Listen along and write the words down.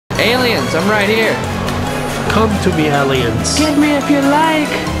Aliens, I'm right here. Come to me, aliens. Get me if you like.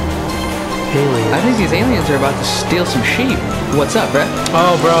 Aliens. I think these aliens are about to steal some sheep. What's up, Brett?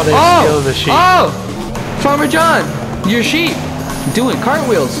 Oh, bro, they're stealing the sheep. Oh! Farmer John, your sheep doing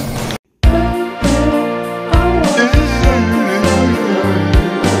cartwheels.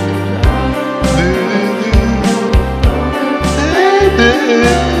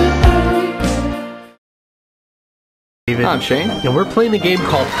 I'm Shane. And we're playing a game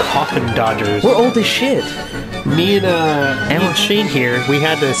called Coffin Dodgers. We're old as shit. Me and Shane here, we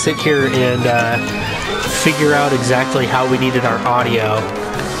had to sit here and figure out exactly how we needed our audio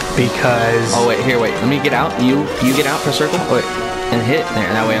because... Oh, wait, here, wait. Let me get out. You get out for a circle. Wait, and hit.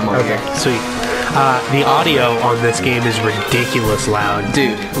 There, that way I'm over here. Sweet. The audio on this game is ridiculous loud.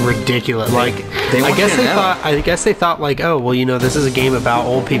 Dude. Ridiculous. Like, I guess they thought like, oh, well, you know, this is a game about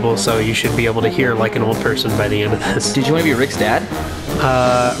old people, so you should be able to hear like an old person by the end of this. Did you want to be Rick's dad?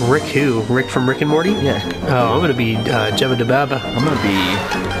 Rick who? Rick from Rick and Morty? Yeah. Oh, I'm gonna be Jebba da Baba. I'm gonna be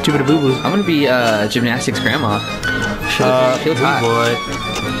Jibba Boo Boo. I'm gonna be gymnastics grandma. She looks hot.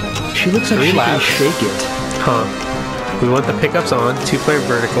 She looks like she can shake it. Huh. We want the pickups on, 2-player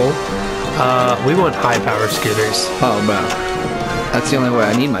vertical. We want high power scooters. Oh, bro. That's the only way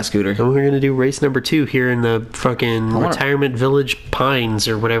I need my scooter. And we're gonna do race number 2 here in the fucking Retirement Village Pines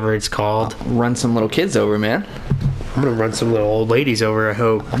or whatever it's called. Run some little kids over, man. I'm gonna run some little old ladies over, I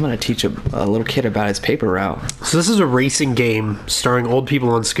hope. I'm gonna teach a little kid about his paper route. So this is a racing game starring old people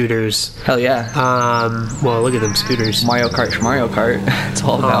on scooters. Hell yeah. Well, look at them scooters. Mario Kart. It's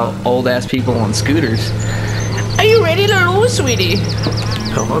all about old ass people on scooters. Are you ready, little sweetie?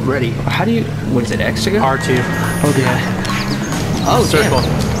 Oh, I'm ready. How do you... What is it, X to go? R2. Oh, God. Oh, circle.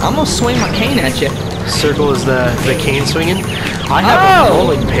 Damn. I'm gonna swing my cane at you. Circle is the cane swinging. I have a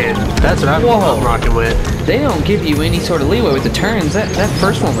rolling pin. That's what I'm rocking with. They don't give you any sort of leeway with the turns. That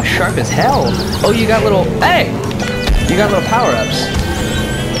first one was sharp as hell. Oh, you got little... Hey! You got little power-ups.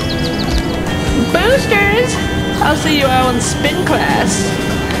 Boosters! I'll see you out in spin class.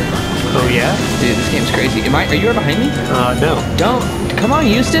 Oh, yeah? Dude, this game's crazy. Are you right behind me? No. Don't. Come on,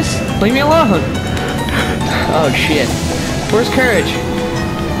 Eustace. Leave me alone. Oh, shit. Where's Courage?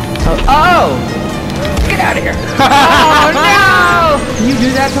 Oh! Get out of here. Oh, no! You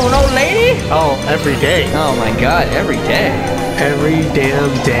do that to an old lady? Oh, every day. Oh, my God. Every day. Every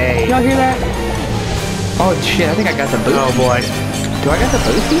damn day. Y'all hear that? Oh, shit. I think I got the boost. Oh, boy. Do I got the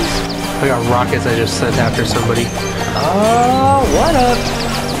boosties? I got rockets I just sent after somebody. Oh, what up?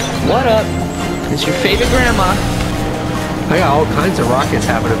 What up? It's your favorite grandma. I got all kinds of rockets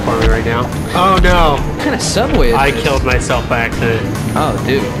happening for me right now. Oh no! What kind of subway is I this? killed myself by accident. Oh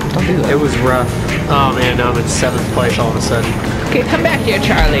dude, don't do that. It was rough. Oh man, now I'm in 7th place all of a sudden. Okay, come back here,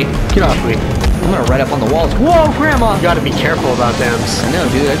 Charlie. Get off me. I'm gonna right up on the walls. Whoa, grandma! You gotta be careful about them. I know,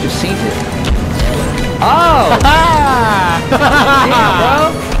 dude, I just seen it. Oh! Damn, bro!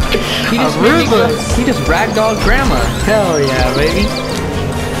 He just ragdolled grandma. Hell yeah, baby.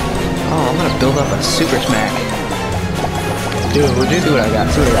 Oh, I'm gonna build up a super smack. Dude, would you see what I got?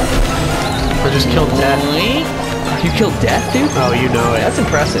 See what I got? I just killed Death. You killed Death, dude? Oh, you know it. That's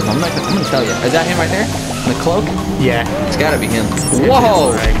impressive. I'm gonna tell you. Is that him right there? In the cloak? Yeah. It's gotta be him.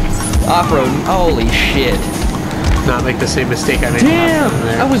 Whoa! Right. Off-road. Holy shit. Not make the same mistake I made. Damn!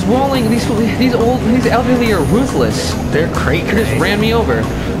 I was walling. These elderly are ruthless. They're cray-cray. They just ran me over.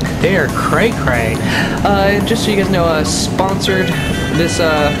 They are cray-cray. Just so you guys know, sponsored. This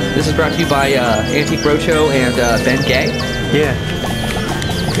is brought to you by Antique Roadshow and Ben Gay. Yeah.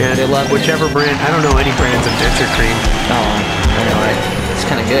 Yeah, they love whichever brand. I don't know any brands of denture cream. Oh, I know, right? It's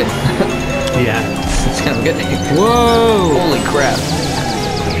kind of good. Yeah. It's kind of a good name. Whoa! Holy crap.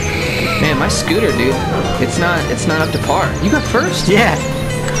 Man, my scooter, dude, it's not up to par. You got first? Yeah.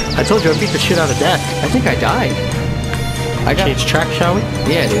 I told you I beat the shit out of Death. I think I died. Change track, shall we?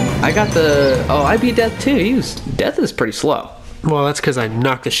 Yeah, dude. I got the... Oh, I beat Death too. Death is pretty slow. Well, that's because I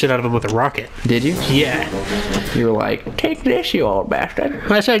knocked the shit out of him with a rocket. Did you? Yeah. You were like, take this, you old bastard.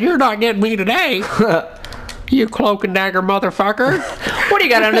 I said, you're not getting me today. You cloak and dagger motherfucker. What do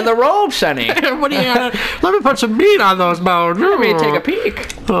you got under the robe, Sonny? What do you got? Let me put some meat on those bones. Let me take a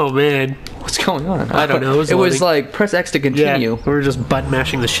peek. Oh, man. What's going on? I don't know. It was like, press X to continue. Yeah, we were just butt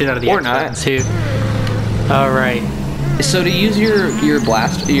mashing the shit out of the X buttons, too. All right. So to use your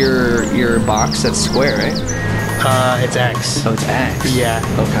box, that's square, right? It's X. Oh, it's X. Yeah.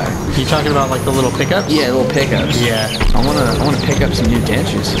 Okay. You talking about like the little pickups? Yeah, little pickups. Yeah. I wanna pick up some new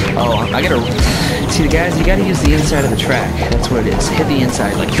dentures. Oh, I gotta see the guys. You gotta use the inside of the track. That's what it is. Hit the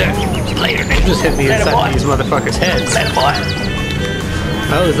inside like that. Later, just hit the inside of these motherfuckers' heads. Later, boy.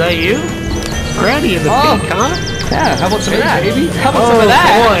 Oh, is that you? Granny in the pink, huh? Yeah, how about some of that? Baby. How about some of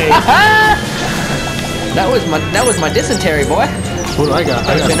that? Boy. that was my dysentery, boy. What do I got?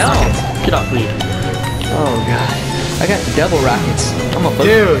 I got you know. rockets. Get off me. Oh god. I got double rockets. I'm a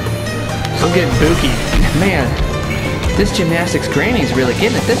dude. I'm getting booky. Man, this gymnastics granny's really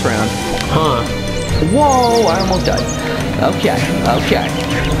getting it this round. Huh. Whoa, I almost died. Okay.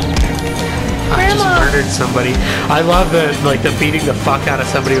 I just murdered somebody. I love the beating the fuck out of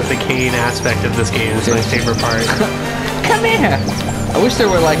somebody with a cane aspect of this game. It's my favorite part. Come here. I wish there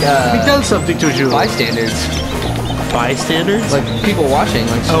were like we done something to you. bystanders. Bystanders? Like people watching.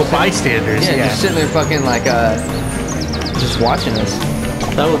 Like bystanders. Yeah, just sitting there fucking like just watching us.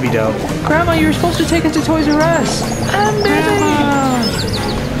 That would be dope. Grandma, you were supposed to take us to Toys R Us. I'm busy.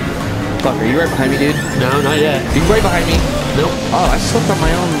 Fuck, are you right behind me, dude? No, not yet. You right behind me? Nope. Oh, I slipped on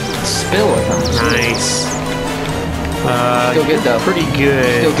my own spill with them. Nice. Still good though. Pretty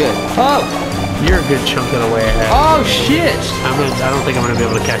good. Still good. Oh! You're a good chunk of the way ahead. Oh shit! I don't think I'm gonna be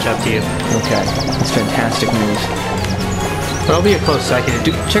able to catch up to you. Okay. That's fantastic news. But I'll be a close second.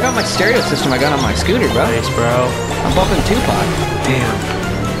 Dude, check out my stereo system I got on my scooter, bro. Nice, bro. I'm bumping Tupac. Damn.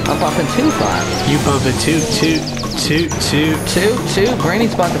 I'm bumping Tupac. You bumping two.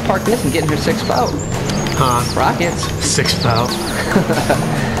 Granny's about to park this and get in her 6 boat. Huh? Rockets. 6 boat.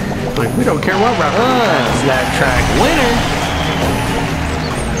 Like, we don't care what route is that track. Winner!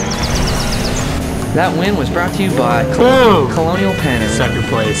 That win was brought to you by Colonial Pen. Second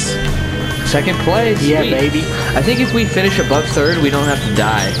place. Second place. Yeah, Sweet. baby. I think if we finish above third, we don't have to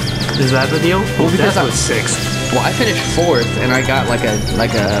die. Is that the deal? Well, because that was 6th. Well, I finished 4th, and I got like a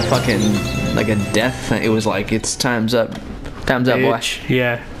fucking death thing. It was like it's time's up, boy.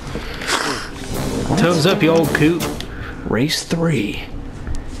 Yeah. Time's up, you old coot. Race 3.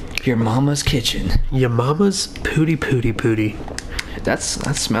 Your mama's kitchen. Your mama's pooty. That's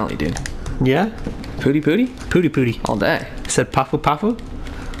smelly, dude. Yeah. Pooty. All day. I said pafu.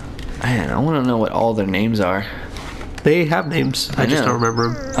 Man, I want to know what all their names are. They have names. I just don't remember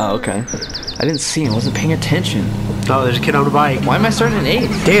them. Oh, okay. I didn't see him. I wasn't paying attention. Oh, there's a kid on a bike. Why am I starting in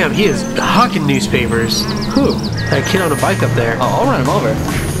 8th? Damn, he is hawking newspapers. Who? That kid on a bike up there. Oh, I'll run him over.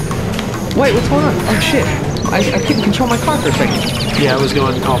 Wait, what's going on? Oh, shit. I couldn't control my car for a second. Yeah, I was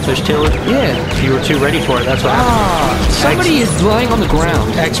going all fishtailing. Yeah. You were too ready for it. That's what happened. Somebody is lying on the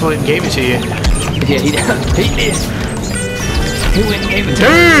ground. X went and gave it to you. Yeah, he did. He went and gave it to me.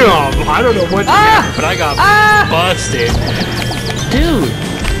 Damn! I don't know what happened, but I got busted. Dude.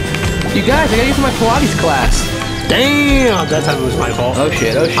 You guys, I gotta get to my Pilates class. Damn! That time it was my fault. Oh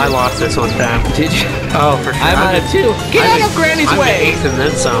shit. I lost this one time. Did you? Oh, for sure. I'm out of 2. Get out of Granny's way! I'm 8th and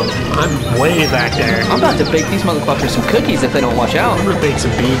then some. I'm way back there. I'm about to bake these motherfuckers some cookies if they don't watch out. I'm gonna bake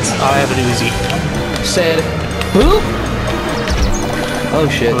some beads. Oh, I have an Uzi. Said, who? Oh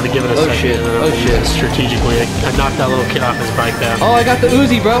shit. I'm gonna give it a second. Oh shit. Strategically, I knocked that little kid off his bike down. Oh, I got the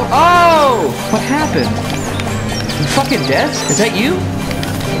Uzi, bro. Oh! What happened? You fucking Death? Is that you?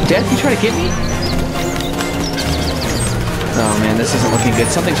 Death, you trying to get me? Oh man, this isn't looking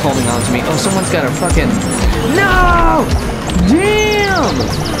good. Something's holding on to me. Oh, someone's got a fucking... No! Damn!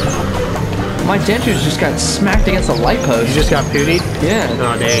 My dentures just got smacked against a light post. You just got pootied? Yeah.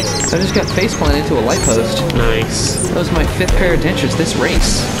 Oh, dang. I just got face planted into a light post. Nice. That was my 5th pair of dentures this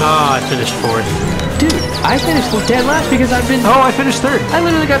race. Oh, I finished 4th. Dude, I finished dead last because I've been... Oh, I finished 3rd. I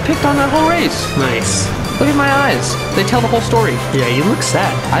literally got picked on that whole race. Nice. Look at my eyes. They tell the whole story. Yeah, you look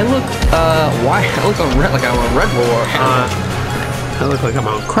sad. I look, why? I look on red, like I'm on Red Bull. I look like I'm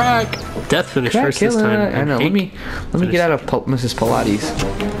on crack. Death finished first this time. I know. Let me get out of Mrs. Pilates.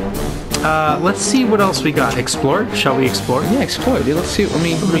 Let's see what else we got. Explore? Shall we explore? Yeah, explore, dude. Let's see. Let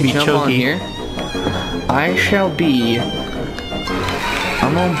me jump on here. I'm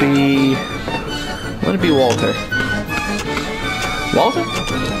gonna be Walter. Walter?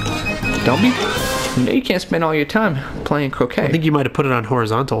 Don't be. You know you can't spend all your time playing croquet. I think you might have put it on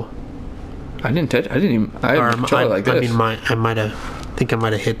horizontal. I didn't even. I control it like this. I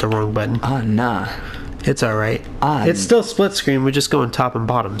might have hit the wrong button. Nah. It's alright. It's still split screen. We're just going top and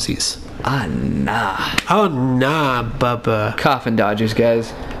bottom seas. Nah. Oh, nah, Bubba. Coffin Dodgers,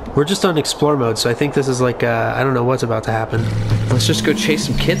 guys. We're just on explore mode, so I think this is like, I don't know what's about to happen. Let's just go chase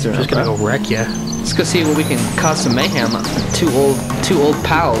some kids around. Just gonna go wreck ya. Let's go see what we can cause some mayhem. Two old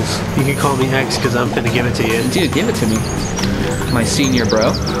pals. You can call me X because I'm finna give it to you. Dude, give it to me. My senior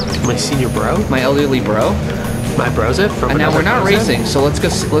bro. My senior bro? My elderly bro. My bro's it? And now we're not racing, so let's go.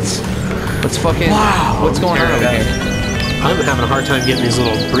 Let's fucking. Wow. What's going on over here? I'm having a hard time getting these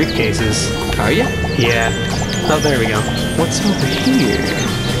little briefcases. Are you? Yeah. Oh, there we go. What's over here?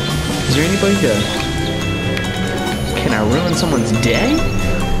 Is there anybody to... Can I ruin someone's day?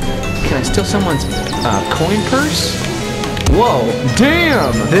 Can I steal someone's coin purse? Whoa,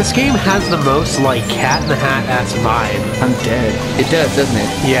 damn! This game has the most, like, Cat in the Hat-ass vibe. I'm dead. It does, doesn't it?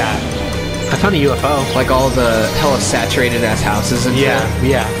 Yeah. I found a UFO. Like all the hella saturated ass houses and Yeah,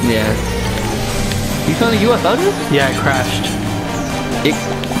 shit. yeah. Yeah. You found a UFO, dude? Yeah, it crashed. It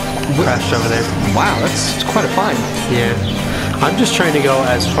Crashed over there. Wow, that's quite a find. Yeah. I'm just trying to go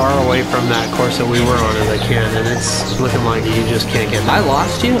as far away from that course that we were on as I can, and it's looking like you just can't get there. I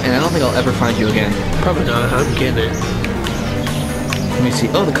lost you, and I don't think I'll ever find you again. Probably not. I'm getting it. Let me see.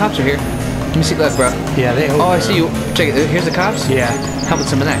 Oh, the cops are here. Let me see that, bro. Yeah, they. Oh, I see you. Check it. Here's the cops. Yeah. How about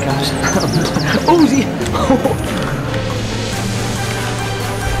some of that, cops? Uzi.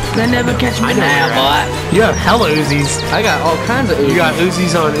 They never catch me now, boy. You have hella Uzis. I got all kinds of Uzis. You got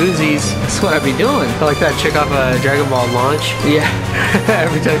Uzis on Uzis. That's what I be doing. I like that chick off a Dragon Ball launch. Yeah.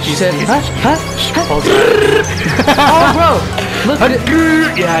 Every time she said, sees huh? Hold on. Oh, bro. Look at it.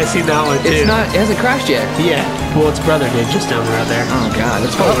 Yeah, I seen that one too. It's not. It hasn't crashed yet. Yeah. Well, its brother did just down the road there. Oh God,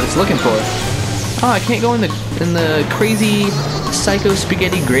 that's probably what it's looking for. Oh, I can't go in the crazy psycho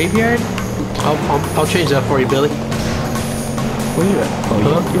spaghetti graveyard. I'll change that for you, Billy. Where you at?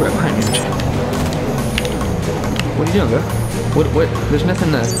 Oh, you're right behind me. What are you doing, bro? What? There's nothing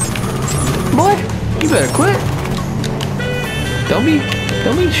to... Boy, you better quit. Don't be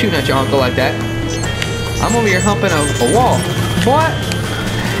shooting at your uncle like that. I'm over here humping a wall. What?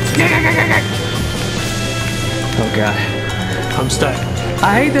 Oh, God. I'm stuck.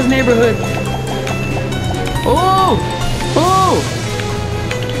 I hate this neighborhood. Oh! Oh!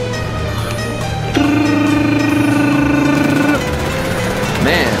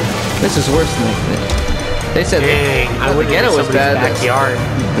 Man, this is worse than they said. Dang, I the would ghetto was bad. Backyard.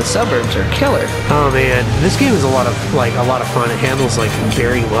 The suburbs are killer. Oh man, this game is a lot of fun. It handles like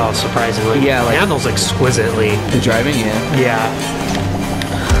very well, surprisingly. Yeah, like, it handles exquisitely. The driving, yeah. Yeah.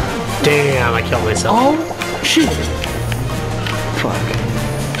 Damn, I killed myself. Oh shit! Fuck.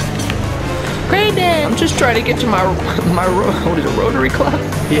 Great day. I'm just trying to get to my what is it, Rotary Club?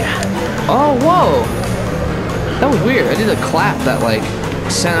 Yeah. Oh whoa! That was weird. I did a clap that like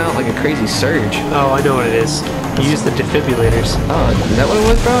sent out like a crazy surge. Oh, I know what it is. You use the defibrillators. Oh, is that what it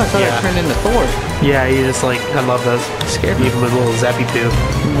was, bro? I thought Yeah. it turned into Thor. Yeah, you just like, I love those. Scared me. Give him a little zappy poo.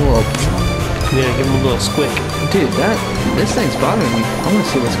 Whoa. Yeah, give him a little squick. Dude, this thing's bothering me. I want to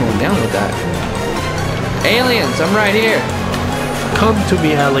see what's going down with that. Aliens, I'm right here. Come to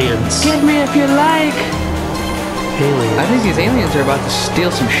me, aliens. Get me if you like. Aliens. I think these aliens are about to steal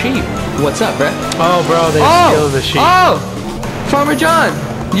some sheep. What's up, Brett? Oh, bro, they're stealing the sheep. Oh! Farmer John,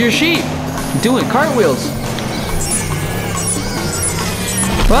 your sheep doing cartwheels.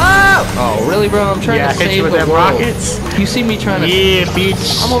 Wow! Oh, really, bro? I'm trying to hit save you with the them world. rockets. You see me trying to... Yeah,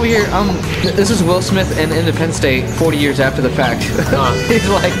 bitch. I'm over here. This is Will Smith in Independence Day 40 years after the fact. He's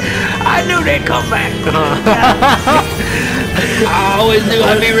like, I knew they'd come back. I always knew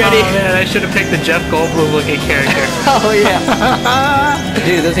I'd be ready. Oh, man, I should have picked the Jeff Goldblum looking character. Oh, yeah.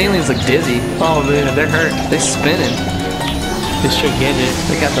 Dude, those aliens look dizzy. Oh, man, they're hurt. They're spinning. They should get it.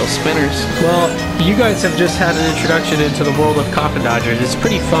 They got those spinners. Well, you guys have just had an introduction into the world of Coffin Dodgers. It's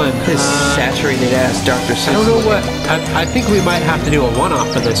pretty fun. This saturated ass Dr. I don't know what. I think we might have to do a one-off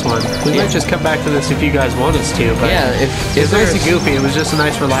for this one. We might just come back to this if you guys want us to. But yeah, it's nice and goofy. It was just a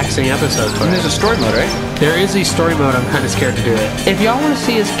nice, relaxing episode. For and there's a story mode, right? There is a story mode. I'm kind of scared to do it. If y'all want to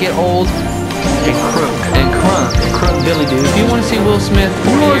see us get old And crunk Billy dude. If you want to see Will Smith,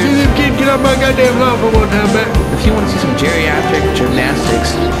 you want to see this kid get out my goddamn lawn for one time back? If you want to see some geriatric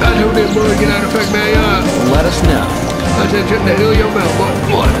gymnastics, I told that boy get out of fuck my yard. let us know. I said, shut the hell your mouth, boy.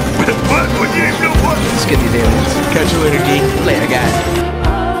 What? What? What? You ain't no what? Let's get these aliens. Catch you later, geek. Later, guys.